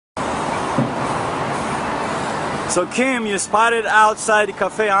So Kim, you spotted outside the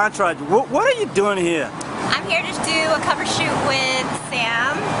Cafe Entourage. What are you doing here? I'm here to do a cover shoot with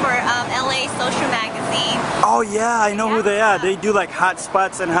Sam for LA Social Magazine. Oh yeah, I know who they are. They do like hot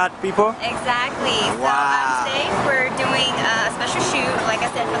spots and hot people. Exactly. Wow. So today we're doing a special shoot, like I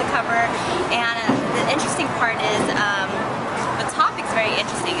said, for the cover. And the interesting part is the topic's very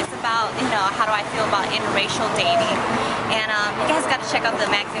interesting. It's about, how do I feel about interracial dating. And you guys got to check out the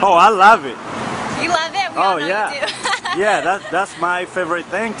magazine. Oh, I love it. You love it? We all know yeah. You do. Yeah, that's my favorite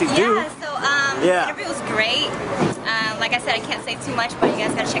thing to do. Yeah, so the interview was great. Like I said, I can't say too much, but you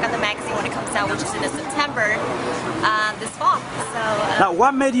guys got to check out the magazine when it comes out, which is in September this fall. So now,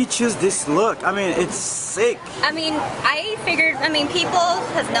 what made you choose this look? I mean, it's sick. I figured, people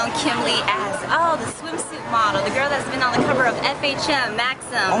has known Kim Lee as, the swimsuit model, the girl that's been on the cover of FHM,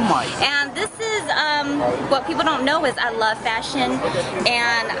 Maxim. Oh my. And this is, what people don't know is I love fashion,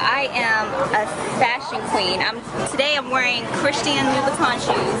 and I am a fashion queen. Today I'm wearing Christian Louboutin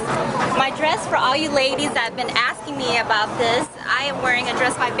shoes. My dress, for all you ladies that have been asking me about this, I am wearing a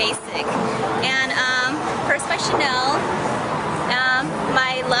dress by Basic. And purse by Chanel.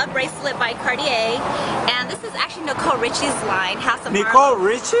 My love bracelet by Cartier, and this is actually Nicole Richie's line, House of Nicole Marlowe.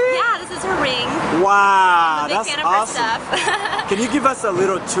 Richie? Yeah, this is her ring. Wow, I'm a big that's fan of awesome. her stuff. Can you give us a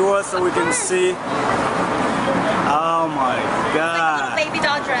little tour so we can see? Oh my God. It's like a little baby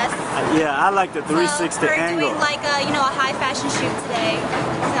doll dress. Yeah, I like the 360 we're angle. doing like a high fashion shoot today.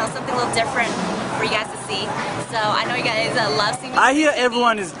 Something a little different for you guys to see. So I know you guys love seeing me. I hear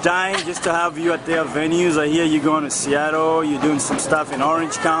everyone is dying just to have you at their venues. I hear you're going to Seattle, you're doing some stuff in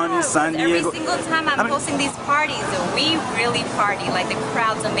Orange County, San Diego. Every single time I'm hosting these parties, we really party. Like, the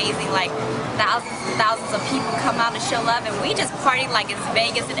crowd's amazing. Like, thousands and thousands of people come out to show love, and we just party like it's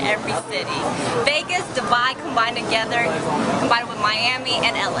Vegas in every city. Vegas, Dubai combined together, combined with Miami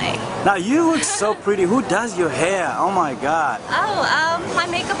and LA. Now you look so pretty. Who does your hair? Oh my God. My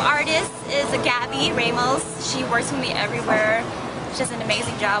makeup artist is Gabby Ramos. She works with me everywhere. She does an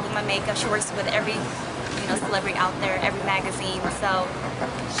amazing job with my makeup. She works with every celebrity out there, every magazine. So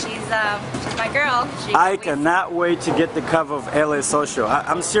she's my girl. I cannot wait to get the cover of LA Social.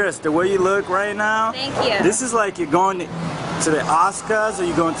 I'm serious. The way you look right now. Thank you. This is like you're going to the Oscars or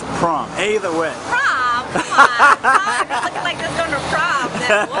you're going to prom. Either way. Prom? Come on. Prom. You're looking like this going to prom.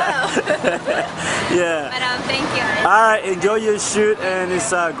 Then, whoa. Yeah. But thank you. All right. Enjoy your shoot, and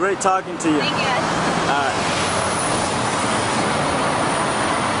it's great talking to you. Thank you. All right.